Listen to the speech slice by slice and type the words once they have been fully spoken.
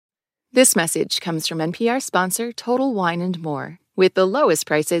This message comes from NPR sponsor Total Wine & More. With the lowest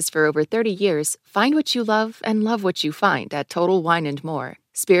prices for over 30 years, find what you love and love what you find at Total Wine & More.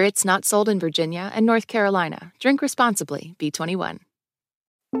 Spirits not sold in Virginia and North Carolina. Drink responsibly. B21.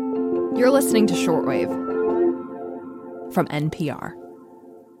 You're listening to Shortwave from NPR.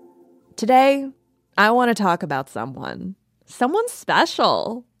 Today, I want to talk about someone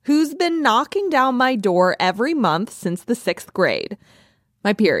special who's been knocking down my door every month since the 6th grade.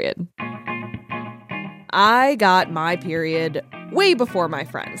 My period. I got my period way before my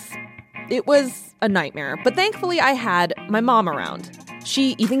friends. It was a nightmare, but thankfully I had my mom around.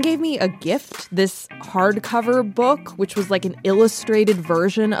 She even gave me a gift, this hardcover book, which was like an illustrated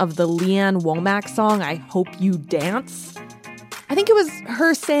version of the Leanne Womack song, I Hope You Dance. I think it was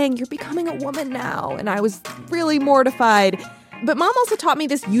her saying, "You're becoming a woman now," and I was really mortified. But mom also taught me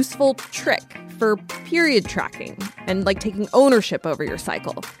this useful trick for period tracking and like taking ownership over your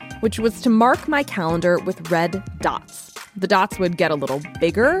cycle, which was to mark my calendar with red dots. The dots would get a little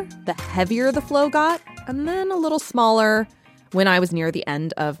bigger the heavier the flow got, and then a little smaller when I was near the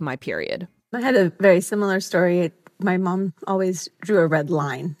end of my period. I had a very similar story. My mom always drew a red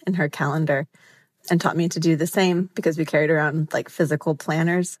line in her calendar and taught me to do the same because we carried around like physical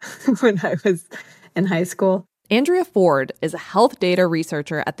planners when I was in high school. Andrea Ford is a health data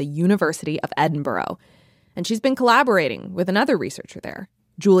researcher at the University of Edinburgh, and she's been collaborating with another researcher there,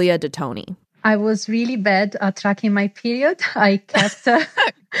 Giulia De Toni. I was really bad at tracking my period. I kept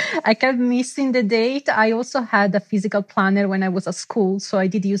missing the date. I also had a physical planner when I was at school, so I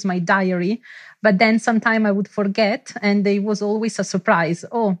did use my diary. But then sometime I would forget, and it was always a surprise.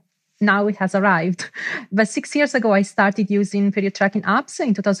 Oh, now it has arrived. But 6 years ago, I started using period tracking apps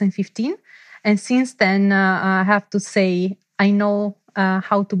in 2015. And since then, I have to say, I know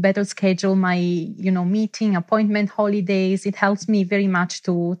how to better schedule my, meeting, appointment, holidays. It helps me very much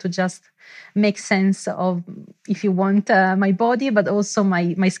to just make sense of, if you want, my body, but also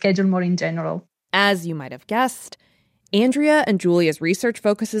my schedule more in general. As you might have guessed, Andrea and Giulia's research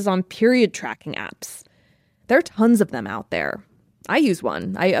focuses on period tracking apps. There are tons of them out there. I use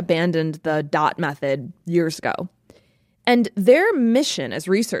one. I abandoned the dot method years ago. And their mission as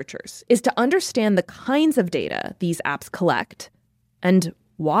researchers is to understand the kinds of data these apps collect and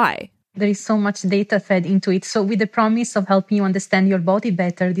why. There is so much data fed into it. So with the promise of helping you understand your body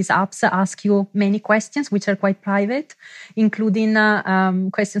better, these apps ask you many questions, which are quite private, including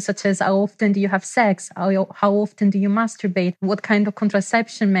questions such as how often do you have sex? How often do you masturbate? What kind of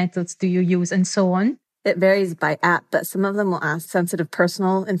contraception methods do you use? And so on. It varies by app, but some of them will ask sensitive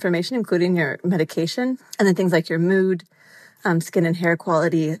personal information, including your medication, and then things like your mood, skin and hair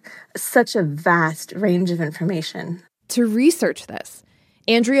quality, such a vast range of information. To research this,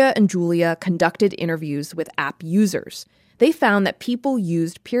 Andrea and Giulia conducted interviews with app users. They found that people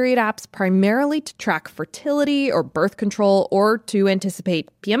used period apps primarily to track fertility or birth control or to anticipate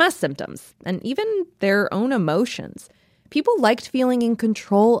PMS symptoms and even their own emotions. People liked feeling in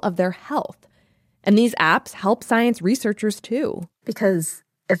control of their health. And these apps help science researchers too. Because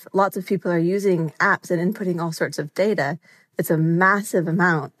if lots of people are using apps and inputting all sorts of data, it's a massive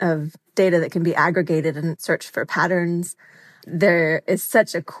amount of data that can be aggregated and searched for patterns. There is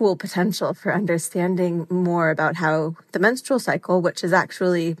such a cool potential for understanding more about how the menstrual cycle, which has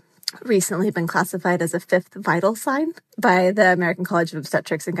actually recently been classified as a 5th vital sign by the American College of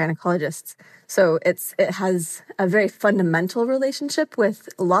Obstetrics and Gynecologists. So it has a very fundamental relationship with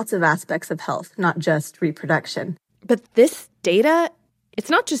lots of aspects of health, not just reproduction. But this data, it's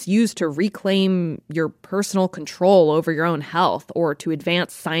not just used to reclaim your personal control over your own health or to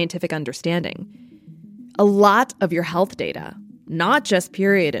advance scientific understanding. A lot of your health data, not just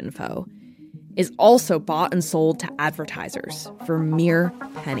period info, is also bought and sold to advertisers for mere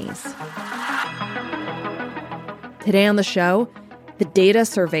pennies. Today on the show, the data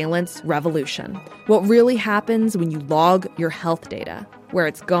surveillance revolution. What really happens when you log your health data, where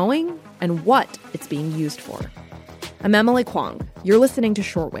it's going, and what it's being used for. I'm Emily Kwong. You're listening to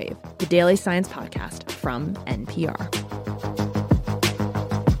Shortwave, the daily science podcast from NPR.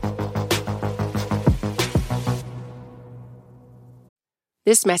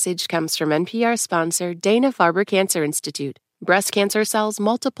 This message comes from NPR sponsor Dana-Farber Cancer Institute. Breast cancer cells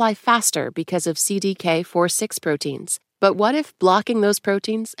multiply faster because of CDK4/6 proteins. But what if blocking those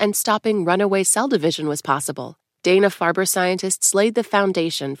proteins and stopping runaway cell division was possible? Dana-Farber scientists laid the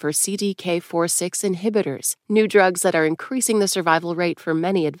foundation for CDK4/6 inhibitors, new drugs that are increasing the survival rate for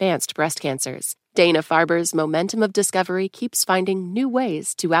many advanced breast cancers. Dana-Farber's momentum of discovery keeps finding new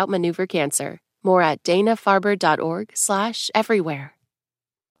ways to outmaneuver cancer. More at danafarber.org/everywhere.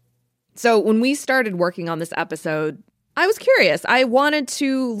 So when we started working on this episode, I was curious. I wanted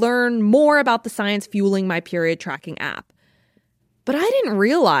to learn more about the science fueling my period tracking app. But I didn't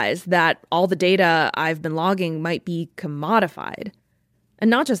realize that all the data I've been logging might be commodified. And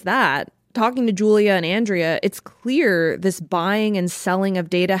not just that, talking to Julia and Andrea, it's clear this buying and selling of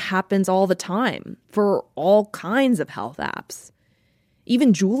data happens all the time for all kinds of health apps.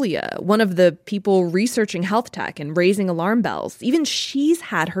 Even Julia, one of the people researching health tech and raising alarm bells, even she's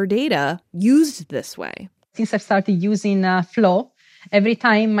had her data used this way. Since I've started using Flow, every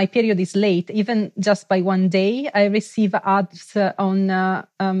time my period is late, even just by one day, I receive ads on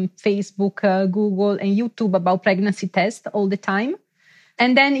Facebook, Google, and YouTube about pregnancy tests all the time.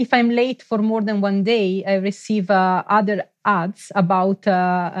 And then if I'm late for more than one day, I receive other ads about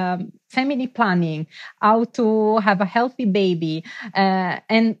family planning, how to have a healthy baby.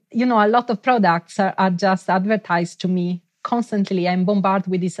 And, a lot of products are just advertised to me constantly. I'm bombarded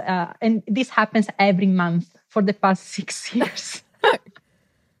with this. And this happens every month for the past 6 years.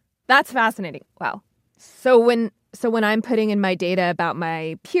 That's fascinating. Wow. So when I'm putting in my data about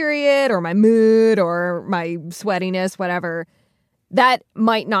my period or my mood or my sweatiness, whatever, that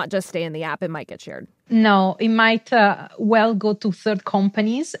might not just stay in the app. It might get shared. No, it might well go to third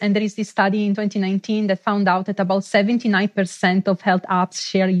companies. And there is this study in 2019 that found out that about 79% of health apps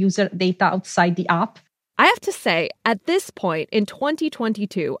share user data outside the app. I have to say, at this point in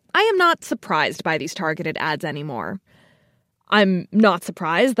 2022, I am not surprised by these targeted ads anymore. I'm not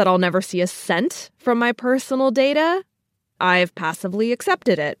surprised that I'll never see a cent from my personal data. I've passively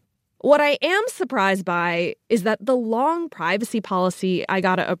accepted it. What I am surprised by is that the long privacy policy I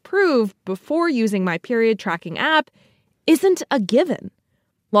gotta approve before using my period tracking app isn't a given.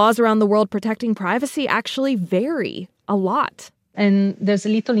 Laws around the world protecting privacy actually vary a lot. And there's a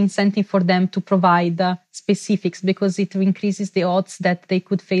little incentive for them to provide specifics because it increases the odds that they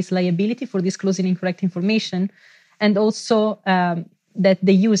could face liability for disclosing incorrect information, and also that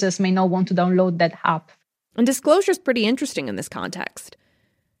the users may not want to download that app. And disclosure is pretty interesting in this context.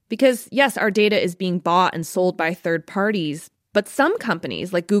 Because, yes, our data is being bought and sold by third parties, but some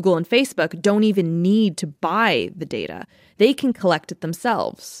companies like Google and Facebook don't even need to buy the data. They can collect it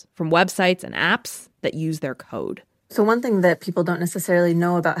themselves from websites and apps that use their code. So one thing that people don't necessarily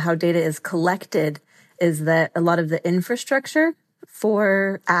know about how data is collected is that a lot of the infrastructure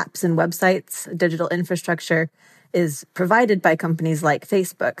for apps and websites, digital infrastructure, is provided by companies like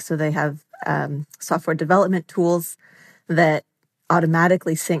Facebook. So they have software development tools that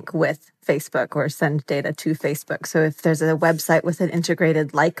automatically sync with Facebook or send data to Facebook. So if there's a website with an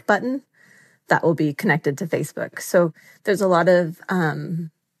integrated like button, that will be connected to Facebook. So there's a lot of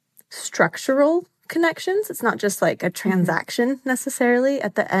structural connections. It's not just like a transaction necessarily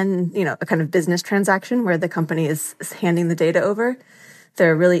at the end, a kind of business transaction where the company is handing the data over.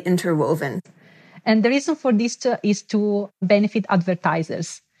 They're really interwoven. And the reason for this is to benefit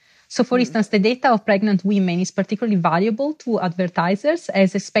advertisers. So, for instance, the data of pregnant women is particularly valuable to advertisers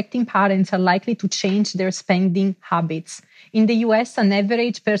as expecting parents are likely to change their spending habits. In the US, an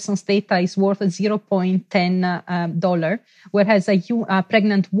average person's data is worth $0.10, whereas a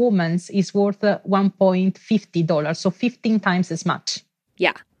pregnant woman's is worth $1.50, so 15 times as much.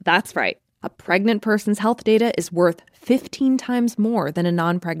 Yeah, that's right. A pregnant person's health data is worth 15 times more than a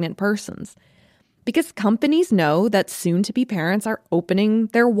non-pregnant person's. Because companies know that soon-to-be parents are opening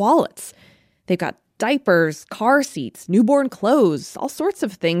their wallets. They've got diapers, car seats, newborn clothes, all sorts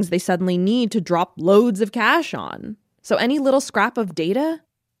of things they suddenly need to drop loads of cash on. So any little scrap of data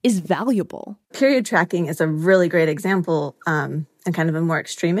is valuable. Period tracking is a really great example and kind of a more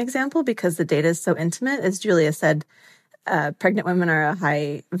extreme example because the data is so intimate. As Julia said, pregnant women are a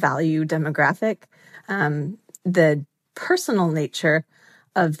high-value demographic. The personal nature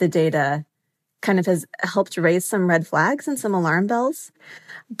of the data kind of has helped raise some red flags and some alarm bells,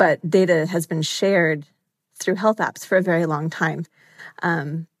 but data has been shared through health apps for a very long time.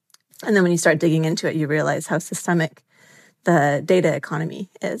 And then when you start digging into it, you realize how systemic the data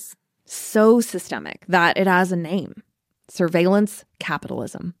economy is. So systemic that it has a name: surveillance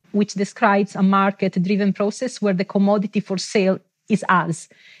capitalism. Which describes a market-driven process where the commodity for sale is us,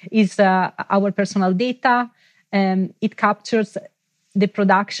 is our personal data. It captures the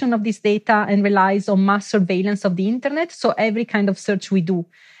production of this data and relies on mass surveillance of the internet. So every kind of search we do.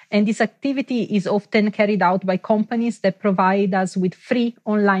 And this activity is often carried out by companies that provide us with free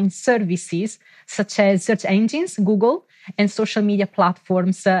online services, such as search engines, Google, and social media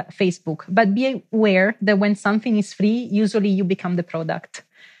platforms, Facebook. But be aware that when something is free, usually you become the product.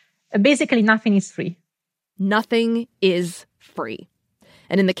 Basically, nothing is free. Nothing is free.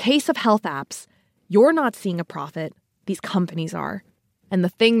 And in the case of health apps, you're not seeing a profit. These companies are. And the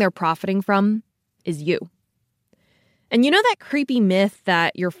thing they're profiting from is you. And you know that creepy myth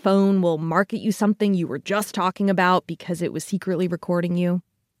that your phone will market you something you were just talking about because it was secretly recording you?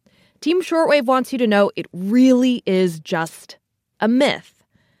 Team Shortwave wants you to know it really is just a myth.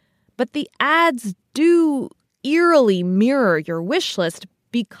 But the ads do eerily mirror your wish list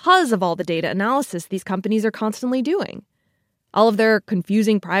because of all the data analysis these companies are constantly doing. All of their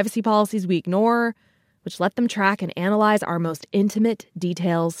confusing privacy policies we ignore, which let them track and analyze our most intimate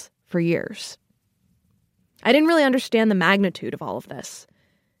details for years. I didn't really understand the magnitude of all of this,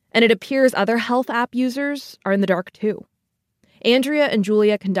 and it appears other health app users are in the dark too. Andrea and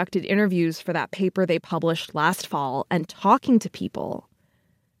Julia conducted interviews for that paper they published last fall, and talking to people,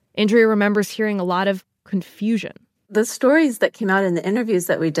 Andrea remembers hearing a lot of confusion. The stories that came out in the interviews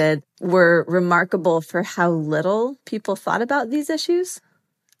that we did were remarkable for how little people thought about these issues.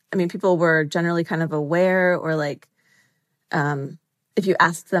 I mean, people were generally kind of aware, or if you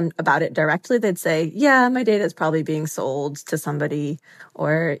asked them about it directly, they'd say, yeah, my data is probably being sold to somebody,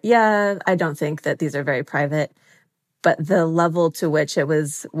 or yeah, I don't think that these are very private. But the level to which it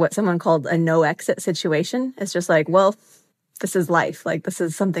was what someone called a no exit situation is just like, well, this is life. Like, this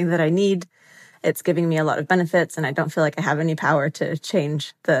is something that I need. It's giving me a lot of benefits, and I don't feel like I have any power to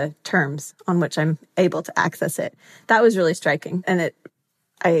change the terms on which I'm able to access it. That was really striking. And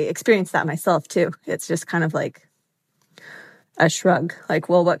I experienced that myself too. It's just kind of like a shrug, like,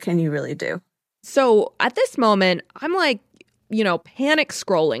 well, what can you really do? So at this moment, I'm like, panic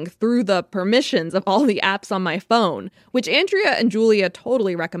scrolling through the permissions of all the apps on my phone, which Andrea and Julia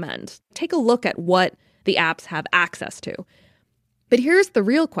totally recommend. Take a look at what the apps have access to. But here's the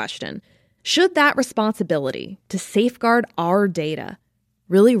real question. Should that responsibility to safeguard our data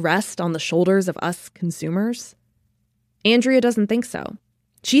really rest on the shoulders of us consumers? Andrea doesn't think so.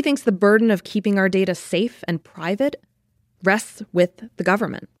 She thinks the burden of keeping our data safe and private rests with the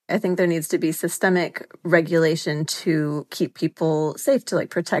government. I think there needs to be systemic regulation to keep people safe, to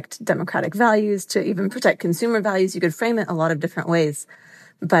protect democratic values, to even protect consumer values. You could frame it a lot of different ways.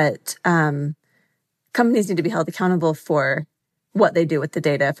 But companies need to be held accountable for what they do with the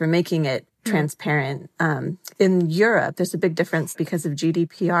data, for making it transparent. In Europe, there's a big difference because of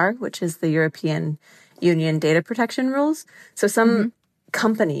GDPR, which is the European Union data protection rules. So some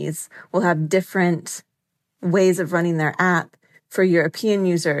companies will have different ways of running their app for European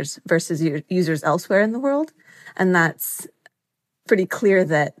users versus users elsewhere in the world. And that's pretty clear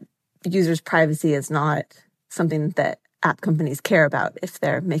that users' privacy is not something that app companies care about if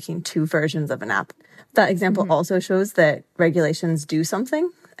they're making two versions of an app. That example also shows that regulations do something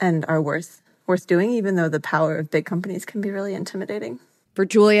and are worth doing, even though the power of big companies can be really intimidating. For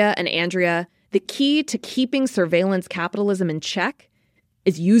Julia and Andrea, the key to keeping surveillance capitalism in check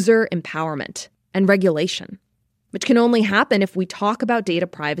is user empowerment and regulation, which can only happen if we talk about data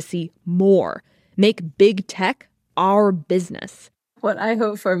privacy more, make big tech our business. What I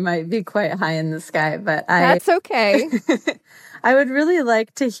hope for might be quite high in the sky, but That's okay. I would really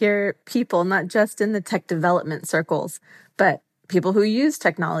like to hear people, not just in the tech development circles, but people who use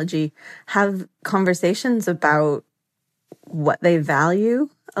technology, have conversations about what they value.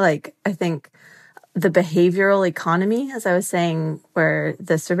 I think the behavioral economy, as I was saying, where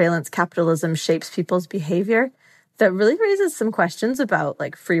the surveillance capitalism shapes people's behavior, that really raises some questions about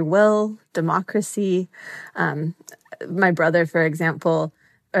free will, democracy. My brother, for example,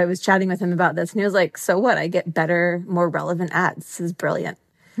 I was chatting with him about this, and he was like, so what? I get better, more relevant ads. This is brilliant.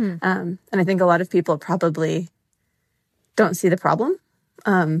 And I think a lot of people probably don't see the problem,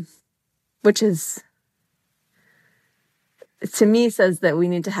 which is, to me, says that we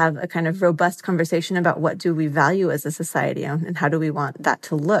need to have a kind of robust conversation about what do we value as a society and how do we want that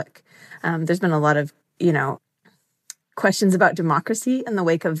to look. There's been a lot of, questions about democracy in the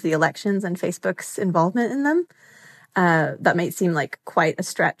wake of the elections and Facebook's involvement in them. That might seem like quite a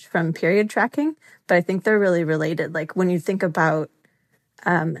stretch from period tracking, but I think they're really related. When you think about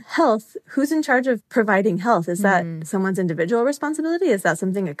health, who's in charge of providing health? Is that someone's individual responsibility? Is that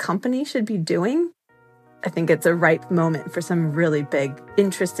something a company should be doing? I think it's a ripe moment for some really big,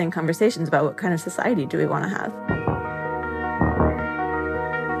 interesting conversations about what kind of society do we want to have.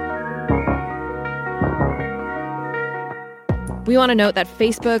 We want to note that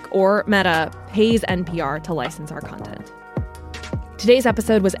Facebook or Meta pays NPR to license our content. Today's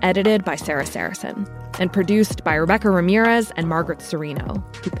episode was edited by Sarah Saracen and produced by Rebecca Ramirez and Margaret Serino,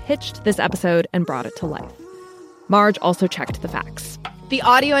 who pitched this episode and brought it to life. Marge also checked the facts. The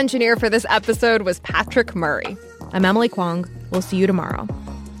audio engineer for this episode was Patrick Murray. I'm Emily Kwong. We'll see you tomorrow.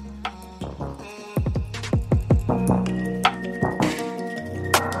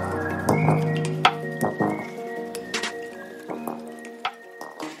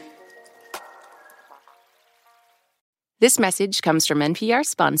 This message comes from NPR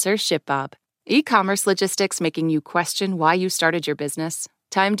sponsor ShipBob. E-commerce logistics making you question why you started your business?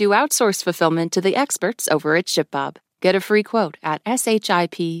 Time to outsource fulfillment to the experts over at ShipBob. Get a free quote at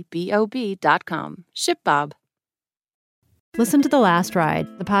shipbob.com. ShipBob. Listen to The Last Ride,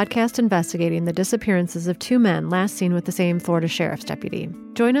 the podcast investigating the disappearances of two men last seen with the same Florida sheriff's deputy.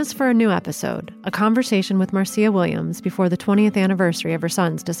 Join us for a new episode, a conversation with Marcia Williams before the 20th anniversary of her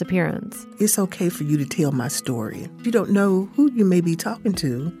son's disappearance. It's okay for you to tell my story. You don't know who you may be talking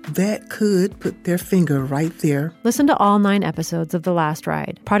to. That could put their finger right there. Listen to all 9 episodes of The Last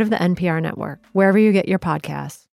Ride, part of the NPR network, wherever you get your podcasts.